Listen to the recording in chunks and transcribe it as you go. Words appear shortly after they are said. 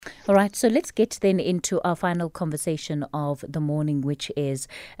All right, so let's get then into our final conversation of the morning, which is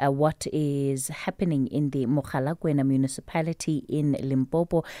what is happening in the Mogalakwena Municipality in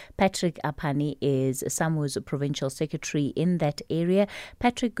Limpopo. Patrick Aphane is SAMWU's Provincial Secretary in that area.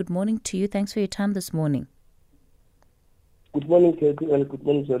 Patrick, good morning to you. Thanks for your time this morning. Good morning, Katie, and good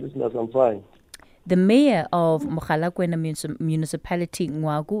morning to your listeners. I'm fine. The Mayor of Mogalakwena Municipality,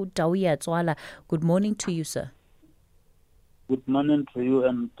 Ngoako Taueatsoala, good morning to you, sir. Good morning to you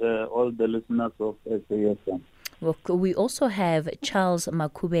and all the listeners of SAFM. Well, we also have Charles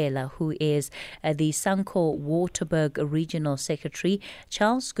Makhubela, who is the SANCO Waterberg Regional Secretary.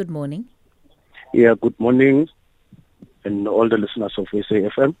 Charles, good morning. Yeah, good morning, and all the listeners of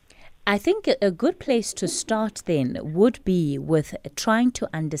SAFM. I think a good place to start then would be with trying to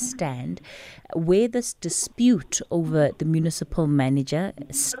understand where this dispute over the municipal manager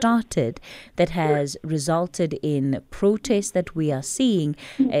started that has resulted in protests that we are seeing,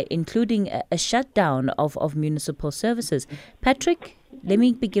 including a shutdown of municipal services. Patrick, let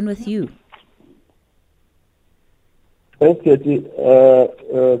me begin with you. Thanks, Katie.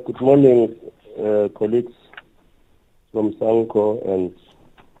 Good morning, colleagues from SANCO, and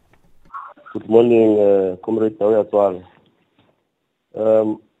good morning, Comrade Taueatsoala.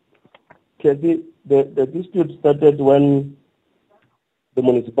 Katie, the dispute started when the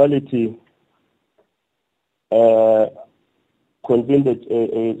municipality convened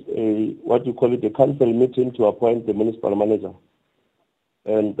a what you call it, a council meeting to appoint the municipal manager.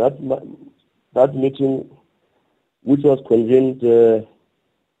 And that meeting, which was convened,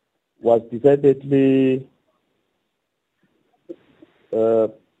 was decidedly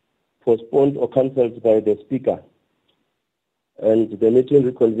postponed or cancelled by the speaker, and the meeting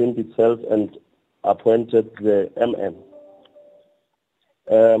reconvened itself and appointed the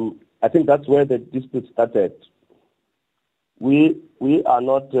I think that's where the dispute started. We are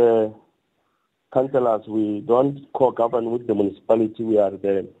not councillors. We don't co-govern with the municipality. We are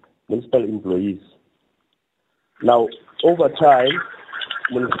the municipal employees. Now, over time,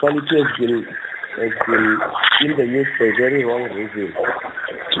 municipality has been in the news for a very wrong reason.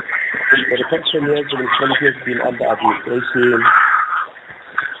 For the past 10 years, the municipality has been under administration.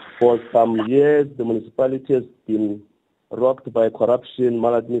 For some years, the municipality has been rocked by corruption,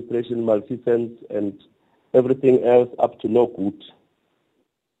 maladministration, malfeasance, and everything else up to no good.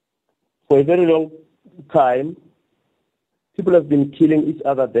 For a very long time, people have been killing each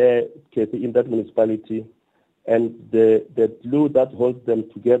other there, in that municipality, and the glue that holds them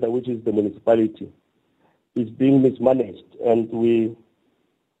together, which is the municipality, is being mismanaged. And we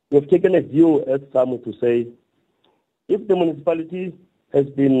have taken a view as SAMWU to say, if the municipality has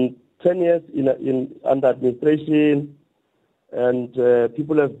been 10 years under administration and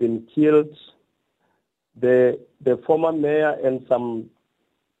people have been killed, the former mayor and some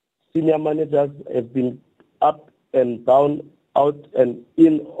senior managers have been up and down, out and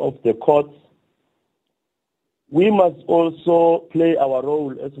in of the courts, we must also play our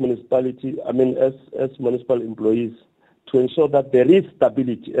role as municipality, as municipal employees, to ensure that there is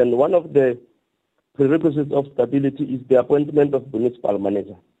stability. And one of the prerequisites of stability is the appointment of municipal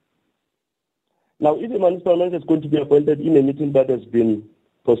manager. Now, if a municipal manager is going to be appointed in a meeting that has been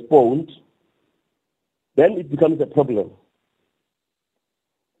postponed, then it becomes a problem.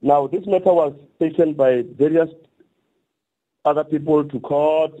 Now, this matter was taken by various other people to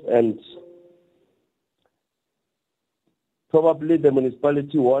court, and probably the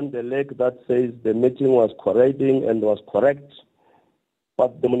municipality won the leg that says the meeting was correcting and was correct,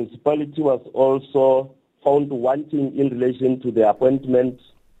 but the municipality was also found wanting in relation to the appointment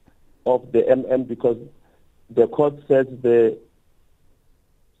of the because the court says the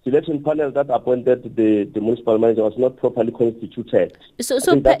selection panel that appointed the municipal manager was not properly constituted. So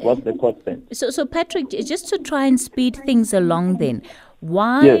that was the court said. So Patrick, just to try and speed things along then,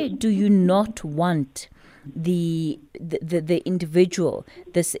 why do you not want the individual?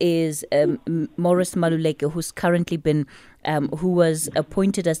 This is Morris Maluleke, who's currently been, who was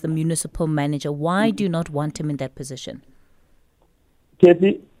appointed as the municipal manager. Why do you not want him in that position?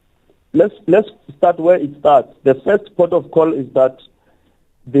 Katie, let's start where it starts. The first port of call is that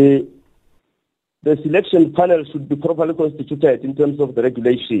the selection panel should be properly constituted in terms of the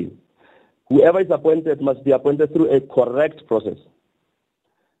regulation. Whoever is appointed must be appointed through a correct process.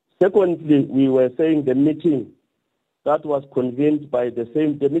 Secondly, we were saying the meeting that was convened by the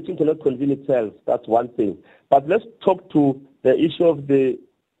meeting cannot convene itself. That's one thing. But let's talk to the issue of the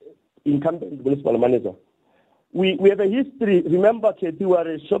incumbent municipal manager. We have a history. Remember, Katie, we are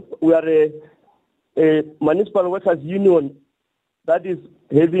a municipal workers union that is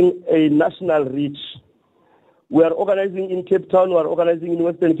having a national reach. We are organizing in Cape Town, we are organizing in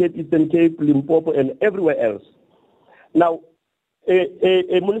Western Cape, Eastern Cape, Limpopo, and everywhere else. Now,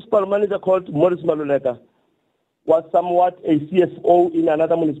 a municipal manager called Morris Maluleke was somewhat a CFO in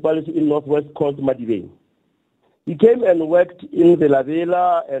another municipality in Northwest called Madibeng. He came and worked in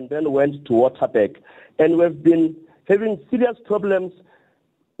Vela and then went to Waterberg. And we've been having serious problems.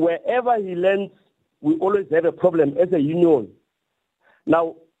 Wherever he lands, we always have a problem as a union.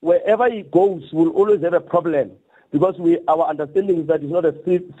 Now, wherever he goes, we'll always have a problem because our understanding is that he's not a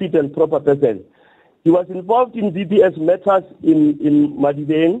fit and proper person. He was involved in VPS matters in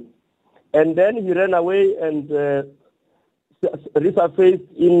Madibeng, and then he ran away and resurfaced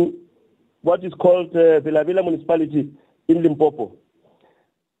in what is called Vela Municipality in Limpopo.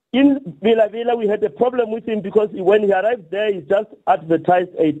 In Vela, we had a problem with him because when he arrived there, he just advertised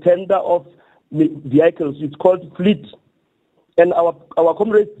a tender of vehicles. It's called fleet. And our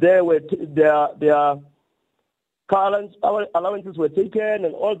comrades there were their car allowances were taken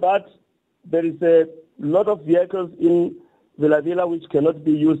and all that. There is a lot of vehicles in Vela which cannot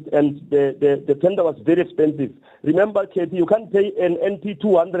be used, and the tender was very expensive. Remember, Katie, you can't pay an NP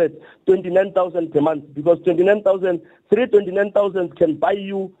 200, 29,000 per month, because 29,000 can buy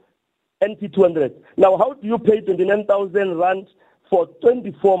you NP 200. Now, how do you pay 29,000 rand for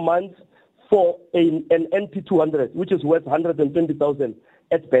 24 months for an NP 200, which is worth 120,000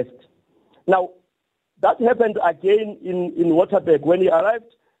 at best? Now, that happened again in Waterberg. When he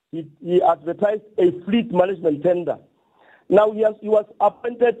arrived, he advertised a fleet management tender. Now, he was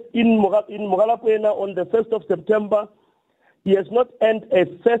appointed in Mogalakwena on the 1st of September. He has not earned a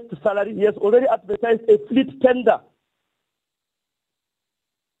first salary. He has already advertised a fleet tender.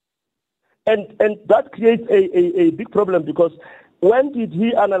 And that creates a big problem, because when did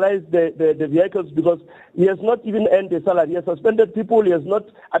he analyze the vehicles? Because he has not even earned a salary. He has suspended people. He's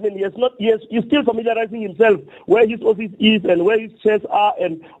still familiarizing himself where his office is and where his chairs are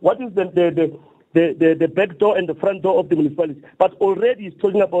and what is the back door and the front door of the municipality. But already he's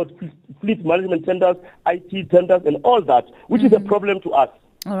talking about fleet management tenders, IT tenders, and all that, which is a problem to us.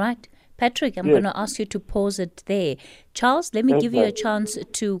 All right. Patrick, I'm going to ask you to pause it there. Charles, let me give you a chance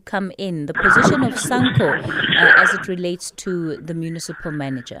to come in. The position of SANCO as it relates to the municipal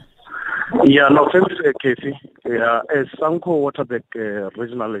manager. Yeah, no, thanks, Kathy. As SANCO Waterberg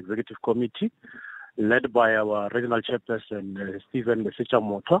Regional Executive Committee, led by our regional chairperson, Stephen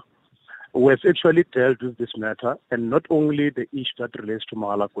Mota, we have actually dealt with this matter, and not only the issue that relates to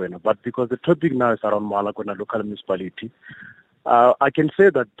Mogalakwena, but because the topic now is around Mogalakwena local municipality, I can say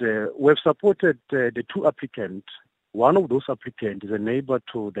that we have supported the two applicants. One of those applicants is a neighbor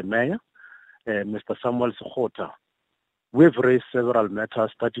to the mayor, Mr. Samuel Sokhota. We have raised several matters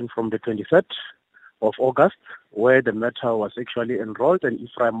starting from the 23rd of August, where the matter was actually enrolled in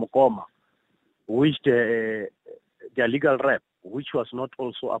Ephraim Mokoma, which their legal rep, which was not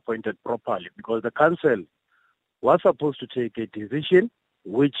also appointed properly, because the council was supposed to take a decision,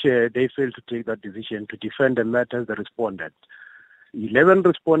 which they failed to take that decision to defend the matters they responded. 11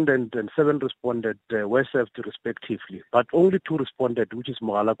 respondents and 7 responded were served respectively, but only 2 responded, which is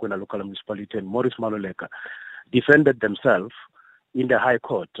Mogalakwena local municipality and Morris Maluleke, defended themselves in the High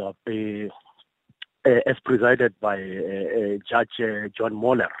Court as presided by Judge John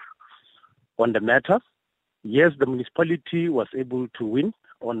Moller on the matter. Yes, the municipality was able to win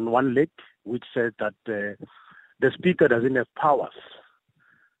on one leg, which said that the speaker doesn't have powers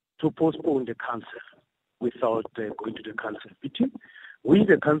to postpone the council without going to the council meeting. We,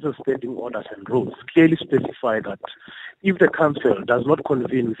 the council standing orders and rules, clearly specify that if the council does not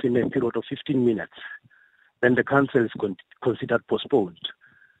convene within a period of 15 minutes, then the council is considered postponed.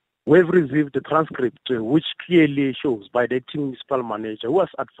 We've received the transcript which clearly shows by the acting municipal manager who was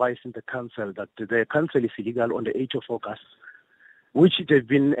advising the council that the council is illegal on the 8th of August, which it has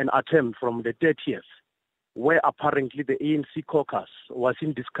been an attempt from the 30th, where apparently the ANC caucus was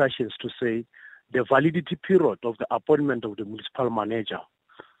in discussions to say the validity period of the appointment of the municipal manager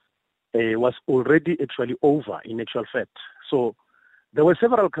was already actually over in actual fact. So there were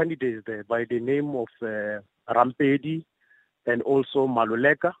several candidates there by the name of Rampedi and also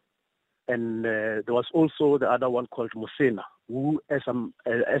Maluleke, and there was also the other one called Musena, who, as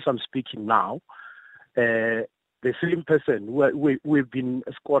I'm speaking now, the same person who we've been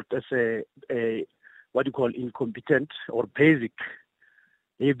escorted as a what you call incompetent or basic.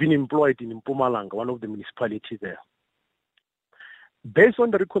 They've been employed in Mpumalanga, one of the municipalities there. Based on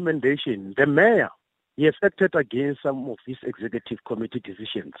the recommendation, the mayor, he has acted against some of his executive committee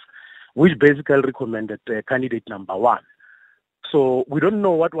decisions, which basically recommended candidate number 1. So we don't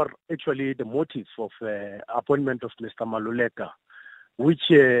know what were actually the motives of appointment of Mr. Maluleke which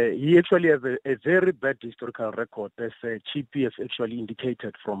he actually has a very bad historical record, as Chippy has actually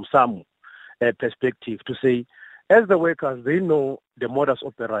indicated from SAMWU perspective, to say, as the workers, they know the modus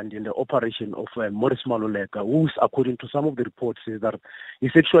operandi and the operation of Morris Maluleke, who, according to some of the reports, says that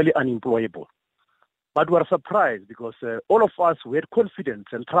he's actually unemployable. But we are surprised because all of us, we had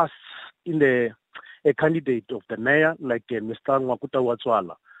confidence and trust in a candidate of the mayor, like Mr. Ngoako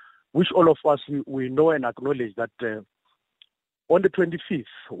Taueatsoala, which all of us, we know and acknowledge that on the 25th,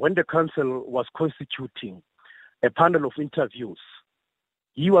 when the council was constituting a panel of interviews,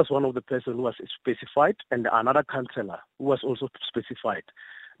 he was one of the persons who was specified, and another councillor who was also specified.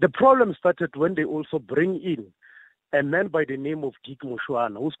 The problem started when they also bring in a man by the name of Dick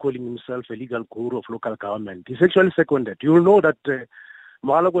Moshwana, who's calling himself a legal guru of local government. He's actually seconded. You will know that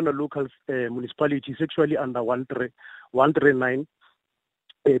Mogalakwena local municipality is actually under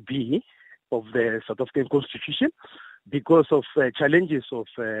 139B of the South African Constitution because of challenges of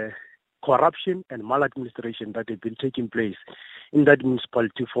corruption and maladministration that have been taking place in that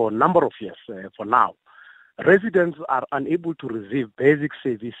municipality for a number of years for now. Residents are unable to receive basic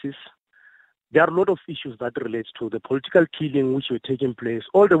services. There are a lot of issues that relate to the political killing which were taking place.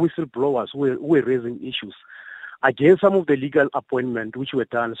 All the whistleblowers were raising issues against some of the legal appointments which were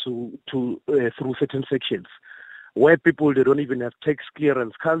done through certain sections where people, they don't even have tax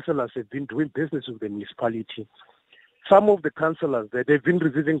clearance. Councillors have been doing business with the municipality. Some of the councillors, they've been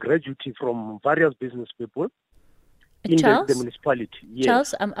receiving gratuity from various business people in the municipality. Yes.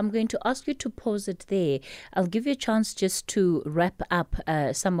 Charles, I'm going to ask you to pause it there. I'll give you a chance just to wrap up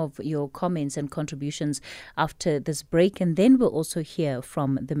some of your comments and contributions after this break, and then we'll also hear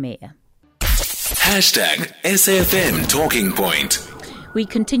from the mayor. #SAFM Talking Point. We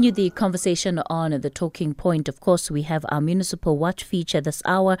continue the conversation on the talking point. Of course, we have our Municipal Watch feature this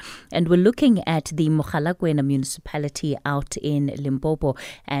hour, and we're looking at the Mogalakwena Municipality out in Limpopo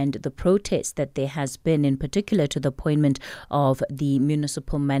and the protest that there has been, in particular to the appointment of the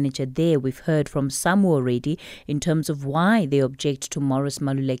municipal manager there. We've heard from SAMWU already in terms of why they object to Morris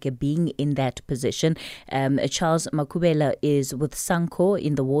Maluleke being in that position. Charles Makhubela is with SANCO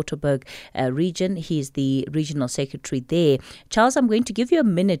in the Waterberg region. He's the regional secretary there. Charles, I'm going to give you a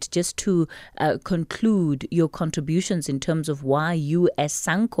minute just to conclude your contributions in terms of why you as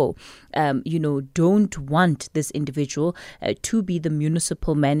SANCO, don't want this individual to be the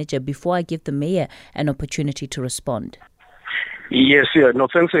municipal manager before I give the mayor an opportunity to respond. Yes, yeah. No,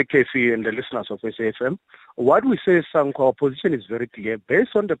 thanks, KC and the listeners of SAFM. What we say, SANCO, our position is very clear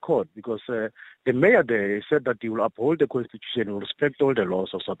based on the court, because the mayor there said that he will uphold the constitution and will respect all the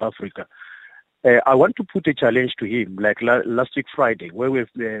laws of South Africa. I want to put a challenge to him, like last week Friday, where we've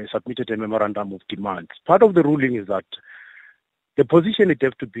submitted a memorandum of demand. Part of the ruling is that the position it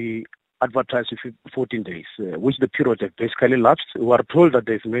have to be advertised within 14 days, which the period have basically lapsed. We are told that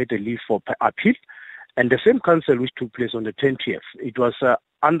they've made a leave for appeal, and the same council which took place on the 20th, it was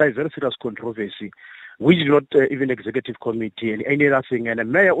under a very serious controversy, which is not even executive committee and any other thing. And the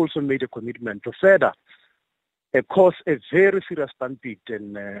mayor also made a commitment to further cause a very serious stampede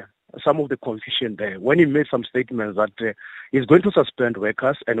and some of the confusion there when he made some statements that he's going to suspend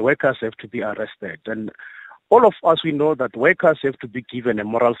workers and workers have to be arrested. And all of us, we know that workers have to be given a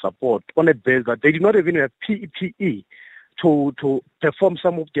moral support on a basis that they do not even have PPE to perform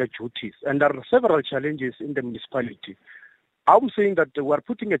some of their duties. And there are several challenges in the municipality. I'm saying that we are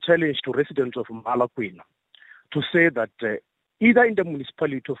putting a challenge to residents of Mogalakwena to say that either in the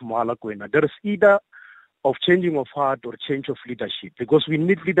municipality of Mogalakwena, there is either of changing of heart or change of leadership, because we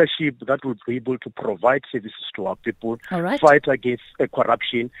need leadership that will be able to provide services to our people, fight against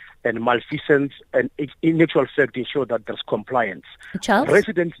corruption and malfeasance, and in actual fact ensure that there's compliance. Charles?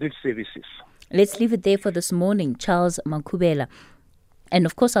 Residents need services. Let's leave it there for this morning. Charles Makhubela. And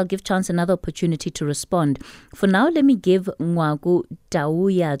of course, I'll give Chance another opportunity to respond. For now, let me give Ngoako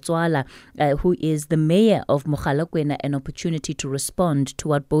Taueatsoala, who is the mayor of Mogalakwena, an opportunity to respond to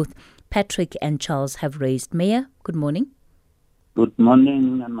what both Patrick and Charles have raised. Mayor, good morning. Good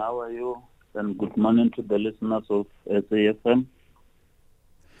morning, and how are you? And good morning to the listeners of SAFM.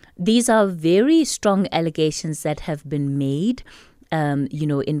 These are very strong allegations that have been made,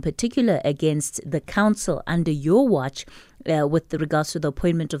 in particular against the council under your watch with regards to the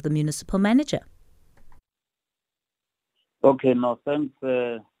appointment of the municipal manager. Okay, no, thanks.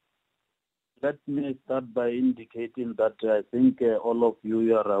 Let me start by indicating that I think all of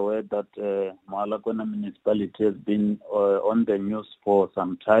you are aware that Mogalakwena Municipality has been on the news for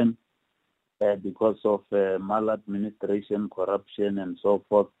some time because of maladministration, corruption, and so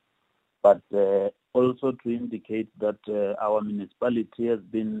forth. But also to indicate that our municipality has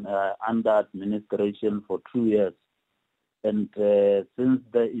been under administration for 2 years. And since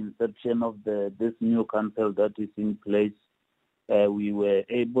the inception of this new council that is in place, we were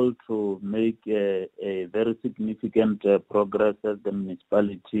able to make a very significant progress as the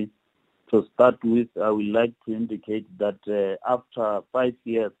municipality. To start with, I would like to indicate that after 5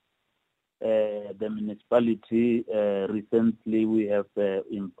 years, the municipality recently we have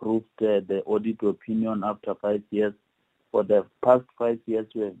improved the audit opinion after 5 years. For the past 5 years,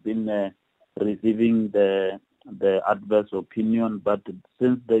 we have been receiving the adverse opinion, but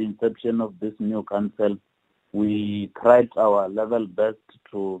since the inception of this new council, we tried our level best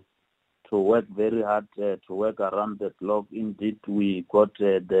to work very hard, to work around the clock. Indeed, we got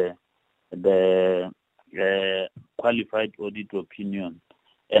the qualified audit opinion.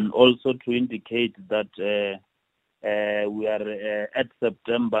 And also to indicate that we are at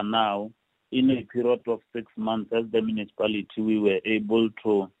September now, in a period of 6 months as the municipality, we were able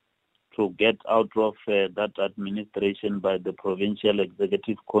to get out of that administration by the Provincial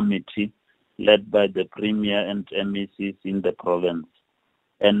Executive Committee led by the Premier and MECs in the province.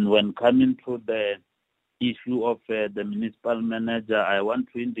 And when coming to the issue of the municipal manager, I want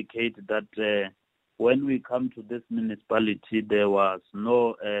to indicate that when we come to this municipality, there was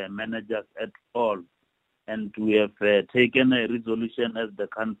no managers at all. And we have taken a resolution as the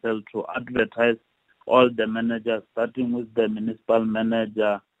council to advertise all the managers, starting with the municipal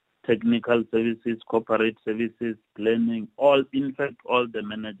manager, technical services, corporate services, planning, in fact, all the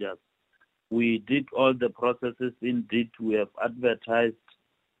managers. We did all the processes. Indeed, we have advertised.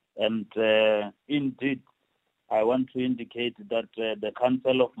 And indeed, I want to indicate that the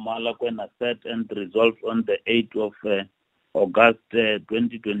Council of Mogalakwena sat and resolved on the 8th of August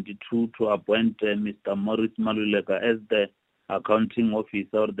 2022 to appoint Mr. Morris Maluleke as the accounting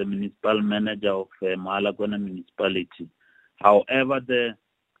officer or the municipal manager of Mogalakwena Municipality. However, the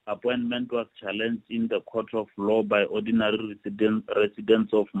appointment was challenged in the court of law by ordinary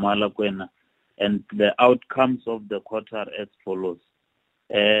residents of Mogalakwena, and the outcomes of the court are as follows.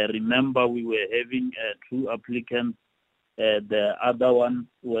 Remember, we were having 2 applicants. The other ones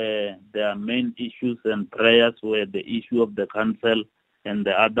were their main issues and prayers were the issue of the council, and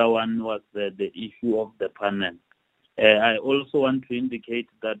the other one was the issue of the panel. I also want to indicate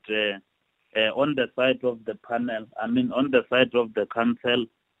that on the side of the panel, on the side of the council,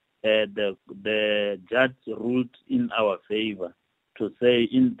 the judge ruled in our favor to say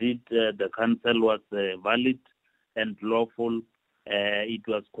indeed the council was valid and lawful. It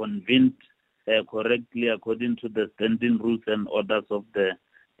was convened correctly according to the standing rules and orders of the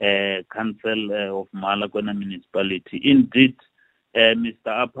Council of Mogalakwena Municipality. Indeed, Mr.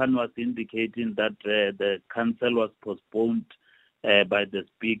 Aphane was indicating that the council was postponed by the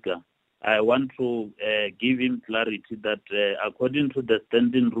Speaker. I want to give him clarity that according to the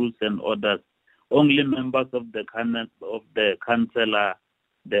standing rules and orders, only members of the council are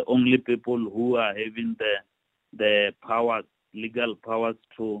the only people who are having the powers, legal powers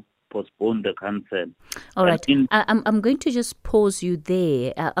to postpone the council. All right. I'm going to just pause you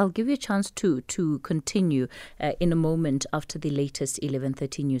there. I'll give you a chance to continue in a moment after the latest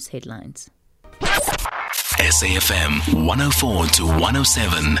 11:30 news headlines. SAFM 104 to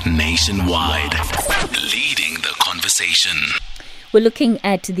 107 nationwide, leading the conversation. We're looking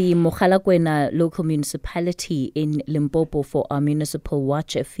at the Mogalakwena local municipality in Limpopo for our Municipal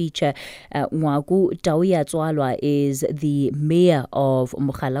Watch feature. Ngoako Taueatsoala is the mayor of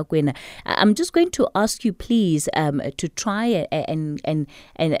Mogalakwena. I'm just going to ask you, please, to try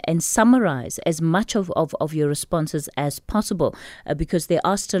and summarize as much of your responses as possible, because there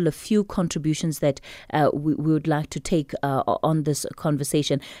are still a few contributions that we would like to take on this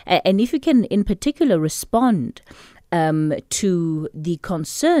conversation. And if you can, in particular, respond to the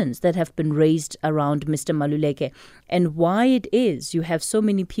concerns that have been raised around Mr. Maluleke and why it is you have so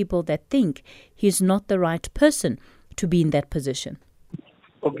many people that think he's not the right person to be in that position.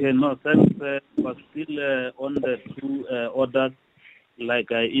 Okay, no, thanks. But still on the 2 orders,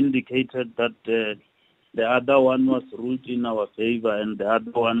 like I indicated that the other one was ruled in our favor and the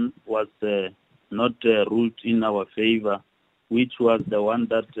other one was not ruled in our favor, which was the one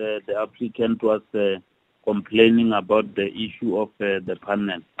that the applicant was complaining about the issue of the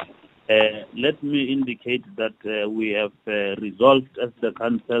panel. Let me indicate that we have resolved as the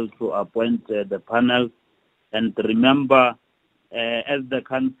council to appoint the panel. And remember, as the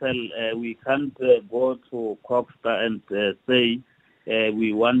council, we can't go to Coxta and say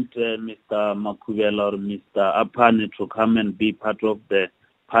we want Mr. Makhubela or Mr. Aphane to come and be part of the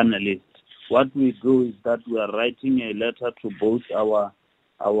panelists. What we do is that we are writing a letter to both our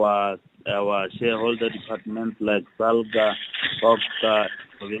shareholder departments like SALGA, Coxta,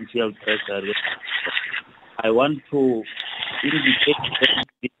 Provincial Treasury. I want to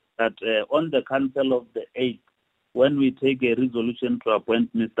indicate that on the council of the 8th, when we take a resolution to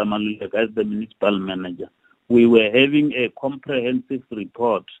appoint Mr. Maluleke as the municipal manager, we were having a comprehensive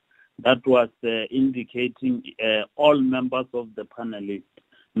report that was indicating all members of the panelists,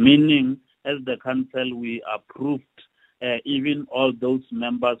 meaning as the council we approved even all those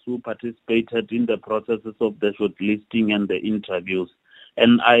members who participated in the processes of the shortlisting and the interviews.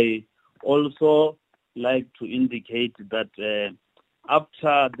 And I also like to indicate that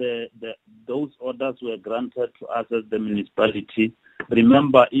after those orders were granted to us as the municipality,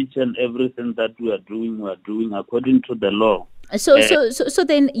 remember each and everything that we are doing according to the law. So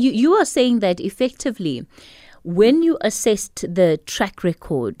then you are saying that effectively, when you assessed the track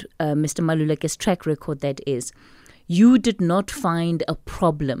record, Mr. Maluleke's track record that is, you did not find a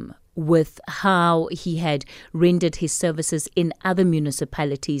problem with how he had rendered his services in other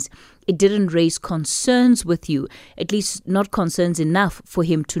municipalities. It didn't raise concerns with you, at least not concerns enough for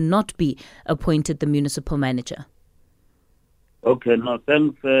him to not be appointed the municipal manager. Okay, no,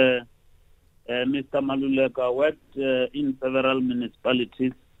 thanks. Mr. Maluleke, I worked in several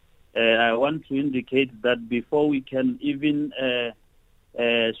municipalities. I want to indicate that before we can even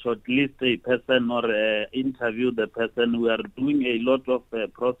shortlist a person or interview the person, we are doing a lot of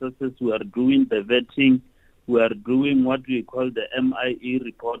processes. We are doing the vetting. We are doing what we call the MIE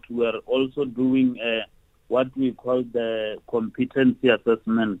report. We are also doing what we call the competency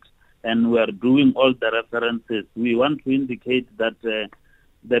assessment, and we are doing all the references. We want to indicate that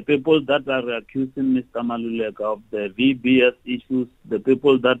the people that are accusing Mr. Maluleke of the VBS issues, the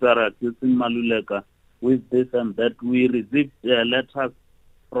people that are accusing Maluleke with this and that, we received letters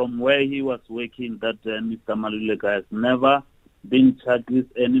from where he was working that Mr. Maluleke has never been charged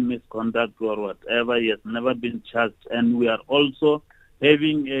with any misconduct or whatever. He has never been charged. And we are also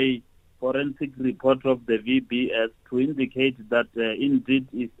having a forensic report of the VBS to indicate that indeed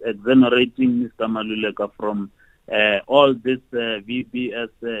is exonerating Mr. Maluleke from all these VBS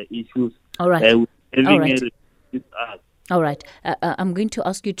issues. All right. All right. With us. All right. I'm going to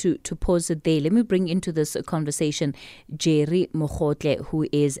ask you to pause it there. Let me bring into this conversation Jerry Mogotle, who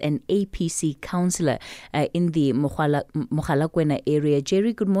is an APC councillor in the Mogalakwena area.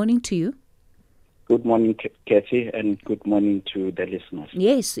 Jerry, good morning to you. Good morning, Kathy, and good morning to the listeners.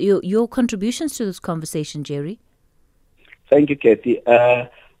 Yes, your contributions to this conversation, Jerry. Thank you, Kathy.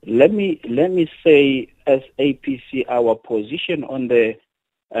 Let me say, as APC, our position on the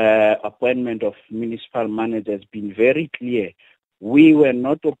appointment of municipal manager has been very clear. We were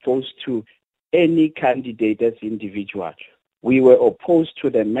not opposed to any candidate as individual. We were opposed to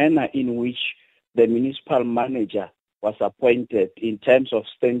the manner in which the municipal manager was appointed in terms of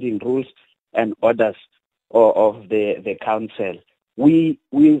standing rules and orders of the council. We've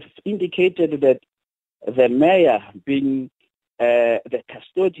indicated that the mayor, being the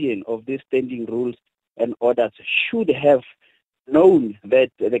custodian of these standing rules and orders, should have known that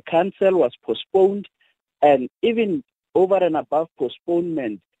the council was postponed, and even over and above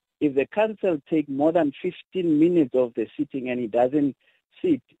postponement, if the council take more than 15 minutes of the sitting and it doesn't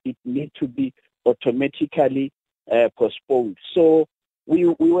sit, it needs to be automatically postponed. So we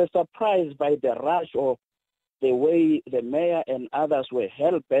were surprised by the rush of the way the mayor and others were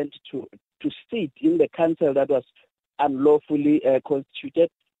hell-bent to sit in the council that was unlawfully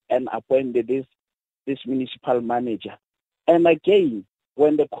constituted and appointed this municipal manager. And again,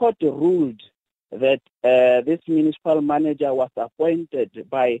 when the court ruled that this municipal manager was appointed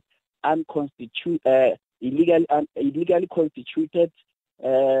by illegally constituted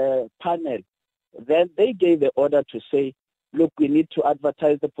panel, then they gave the order to say, look, we need to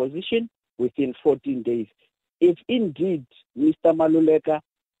advertise the position within 14 days. If indeed Mr. Maluleke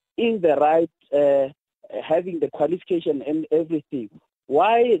is the right, having the qualification and everything,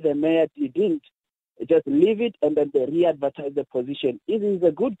 why the mayor didn't just leave it and then they re-advertise the position? If he's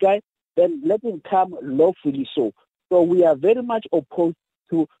a good guy, then let him come lawfully so. So we are very much opposed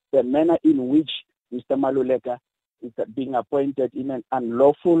to the manner in which Mr. Maluleke is being appointed in an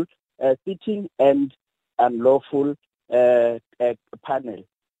unlawful sitting and unlawful panel.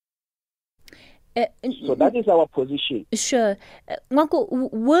 So that is our position. Sure. Ngoako,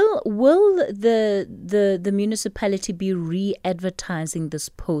 will the municipality be re-advertising this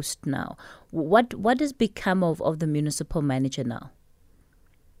post now? What has become of the municipal manager now?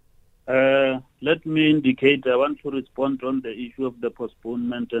 Let me indicate, I want to respond on the issue of the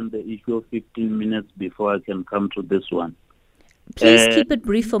postponement and the issue of 15 minutes before I can come to this one. Please keep it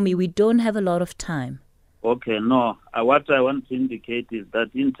brief for me. We don't have a lot of time. Okay, no. What I want to indicate is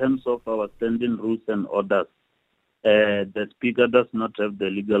that in terms of our standing rules and orders, the Speaker does not have the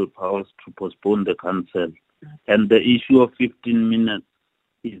legal powers to postpone the council. And the issue of 15 minutes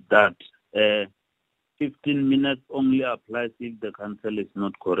is that 15 minutes only applies if the council is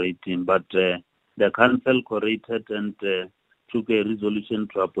not cooperating. But the council cooperated and took a resolution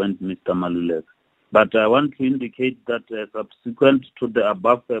to appoint Mr. Maluleke. But I want to indicate that subsequent to the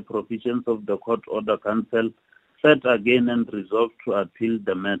above provisions of the court order, council sat again and resolved to appeal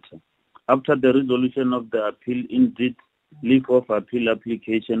the matter. After the resolution of the appeal, indeed, leave of appeal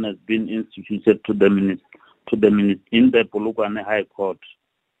application has been instituted in the Polokwane High Court.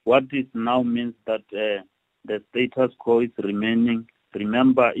 What it now means that the status quo is remaining.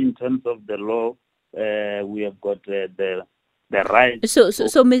 Remember, in terms of the law, we have got the right. So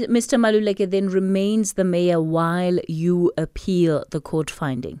Mr. Maluleke then remains the mayor while you appeal the court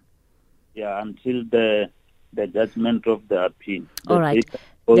finding? Yeah, until the judgment of the appeal. All right.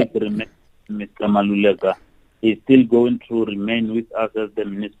 Mr. Maluleke is still going to remain with us as the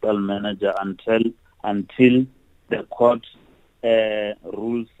municipal manager until the court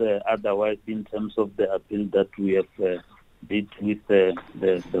rules otherwise in terms of the appeal that we have did with the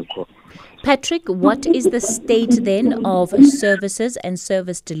court. Patrick, what is the state then of services and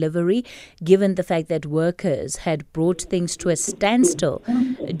service delivery, given the fact that workers had brought things to a standstill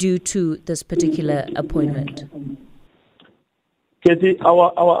due to this particular appointment? Katie,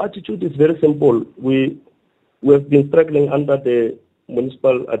 our attitude is very simple. We have been struggling under the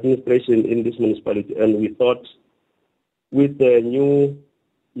municipal administration in this municipality, and we thought with the new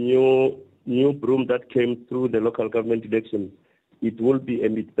broom that came through the local government elections, it will be a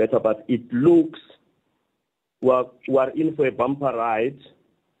bit better, but it looks we're in for a bumper ride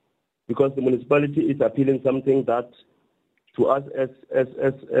because the municipality is appealing something that to us as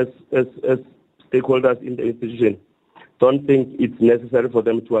stakeholders in the institution don't think it's necessary for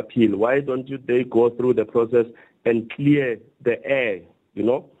them to appeal. Why don't they go through the process and clear the air,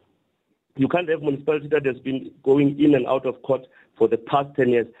 You can't have municipality that has been going in and out of court for the past 10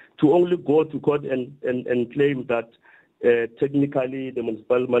 years to only go to court and claim that technically the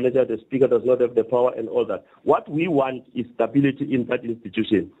municipal manager, the speaker does not have the power and all that. What we want is stability in that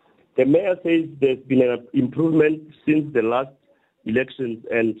institution. The mayor says there's been an improvement since the last elections,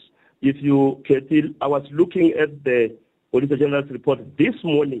 and if you, Katil, I was looking at the Auditor General's report this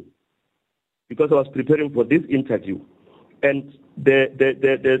morning because I was preparing for this interview, and the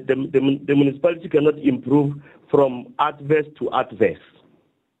municipality cannot improve from adverse to adverse.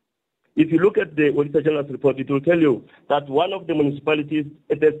 If you look at the Auditor General's report, it will tell you that one of the municipalities,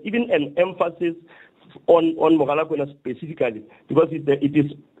 there's even an emphasis on Mogalakwena specifically, because it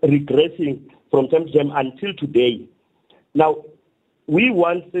is regressing from time to time until today. Now, we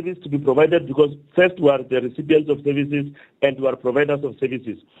want service to be provided because first we are the recipients of services and we are providers of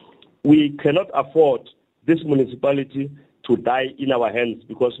services. We cannot afford this municipality to die in our hands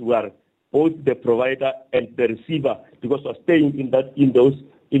because we are both the provider and the receiver, because we are staying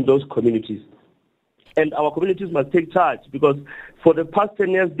in those communities. And our communities must take charge, because for the past 10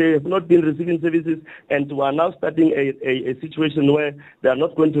 years they have not been receiving services, and we are now starting a situation where they are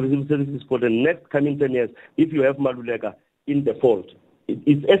not going to receive services for the next coming 10 years if you have Maluleke in default.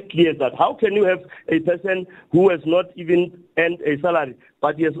 It's as clear as that. How can you have a person who has not even earned a salary,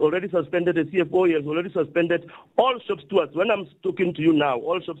 but he has already suspended a CFO, he has already suspended all shop stewards? When I'm talking to you now,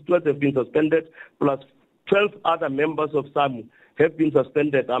 all shop stewards have been suspended, plus 12 other members of SAMWU have been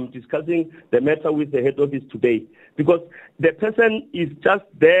suspended. I'm discussing the matter with the head office today, because the person is just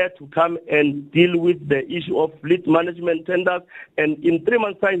there to come and deal with the issue of fleet management tenders, and in 3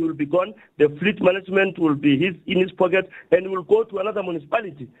 months' time he will be gone. The fleet management will be in his pocket and will go to another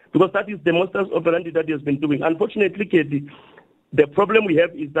municipality, because that is the modus operandi that he has been doing. Unfortunately, Katie, the problem we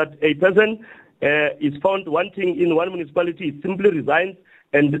have is that a person is found wanting in one municipality, he simply resigns,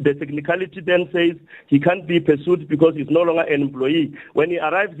 and the technicality then says he can't be pursued because he's no longer an employee. When he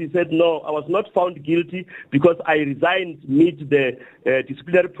arrives, he said, no, I was not found guilty because I resigned mid the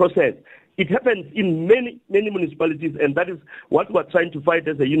disciplinary process. It happens in many municipalities, and that is what we're trying to fight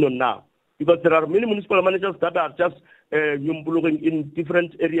as a union now. Because there are many municipal managers that are just in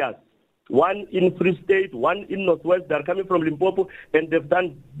different areas. One in Free State, one in Northwest. They are coming from Limpopo, and they've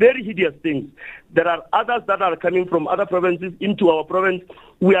done very hideous things. There are others that are coming from other provinces into our province.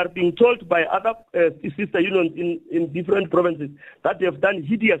 We are being told by other sister unions in different provinces that they have done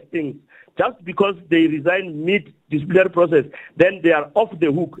hideous things. Just because they resign mid-disciplinary process, then they are off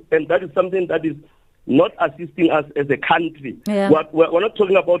the hook, and that is something that is not assisting us as a country. Yeah. We're not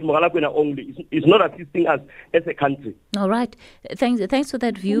talking about Mogalakwena only. It's not assisting us as a country. All right. Thanks for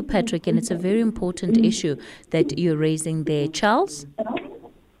that view, Patrick. And it's a very important issue that you're raising there. Charles?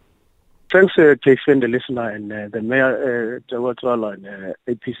 Thanks, Jason, the listener, and the Mayor, Taueatsoala, and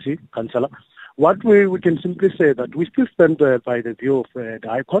APC, Councillor. What we can simply say that we still stand by the view of the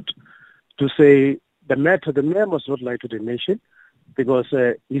High Court to say the mayor must not lie to the nation, because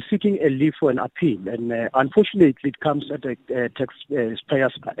he's seeking a leave for an appeal, and unfortunately it comes at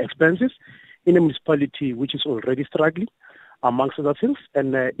taxpayers' expenses in a municipality which is already struggling, amongst other things.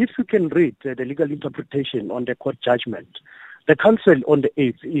 And if you can read the legal interpretation on the court judgment, the council on the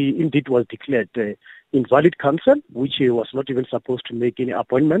 8th indeed was declared invalid council, which he was not even supposed to make any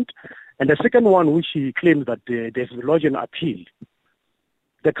appointment. And the second one, which he claimed that there's lodged an appeal,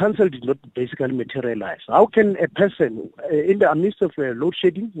 the council did not basically materialize. How can a person, in the midst of load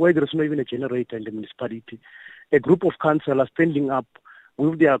shedding, where there is not even a generator in the municipality, a group of councillors standing up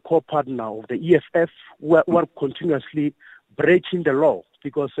with their co-partner of the EFF, who are continuously breaking the law?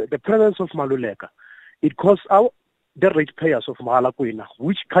 Because the presence of Maluleke, it costs the ratepayers of Mogalakwena,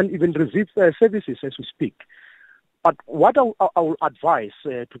 which can't even receive services as we speak. But what I will advise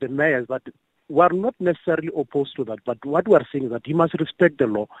to the mayor is that we are not necessarily opposed to that, but what we are saying is that he must respect the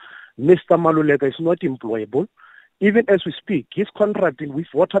law. Mr. Maluleke is not employable. Even as we speak, he's contracting with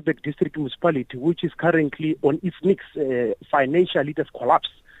Waterberg District Municipality, which is currently on its knees financially. It has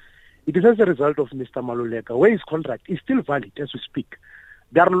collapsed. It is as a result of Mr. Maluleke, where his contract is still valid as we speak.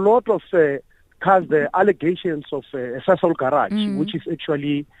 There are a lot of the allegations of a Sasol garage, which is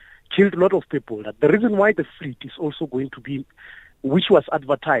actually killed a lot of people. The reason why the fleet is also going to be, which was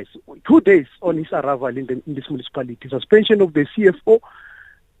advertised 2 days on his arrival in this municipality, suspension of the CFO,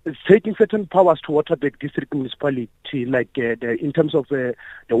 taking certain powers to Waterberg District Municipality, like in terms of the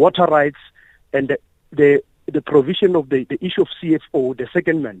water rights and the provision of the issue of CFO, the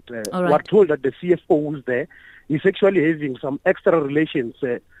secondment. We're told that the CFO who's there is actually having some extra relations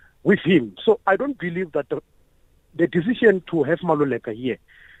with him. So I don't believe that the decision to have Maluleke here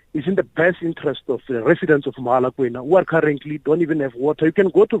is in the best interest of the residents of Mogalakwena, who are currently don't even have water. You can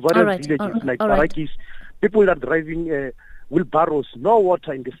go to various villages like Parakis, people are driving wheelbarrows, no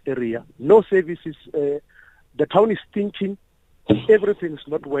water in this area, no services. The town is stinking. Everything is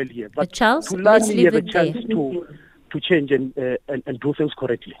not well here. But Charles, to let's learn, leave have a it chance there. to change and do things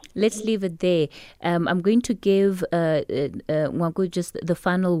correctly. Let's leave it there. I'm going to give Ngoako just the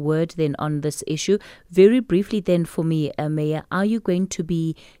final word then on this issue. Very briefly then for me, Mayor, are you going to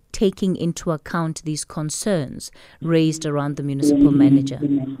be taking into account these concerns raised around the municipal manager?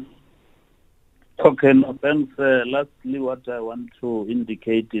 Okay, no, thanks. Lastly, what I want to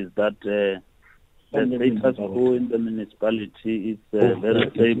indicate is that the status quo in the municipality is very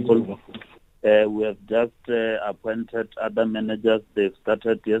stable. We have just appointed other managers. They've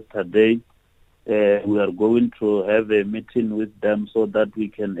started yesterday. We are going to have a meeting with them so that we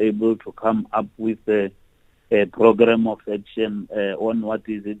can able to come up with a program of action on what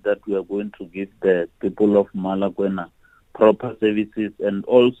is it that we are going to give the people of Mogalakwena proper services, and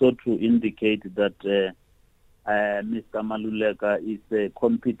also to indicate that Mr. Maluleke is a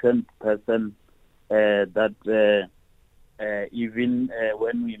competent person that even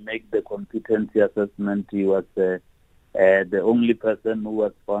when we make the competency assessment, he was the only person who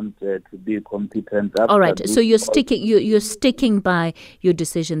was found to be competent. All right. So you're sticking by your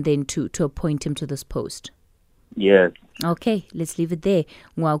decision then to appoint him to this post. Yes. Okay, let's leave it there.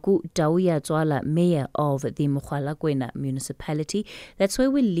 Ngoako Taueatsoala, Mayor of the Mogalakwena Municipality. That's where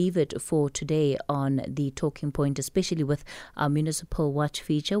we'll leave it for today on the Talking Point, especially with our Municipal Watch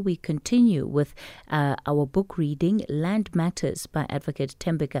feature. We continue with our book reading, Land Matters by Advocate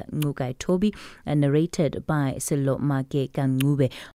Tembeka Ngugai Tobi, and narrated by Selo Make Kangube.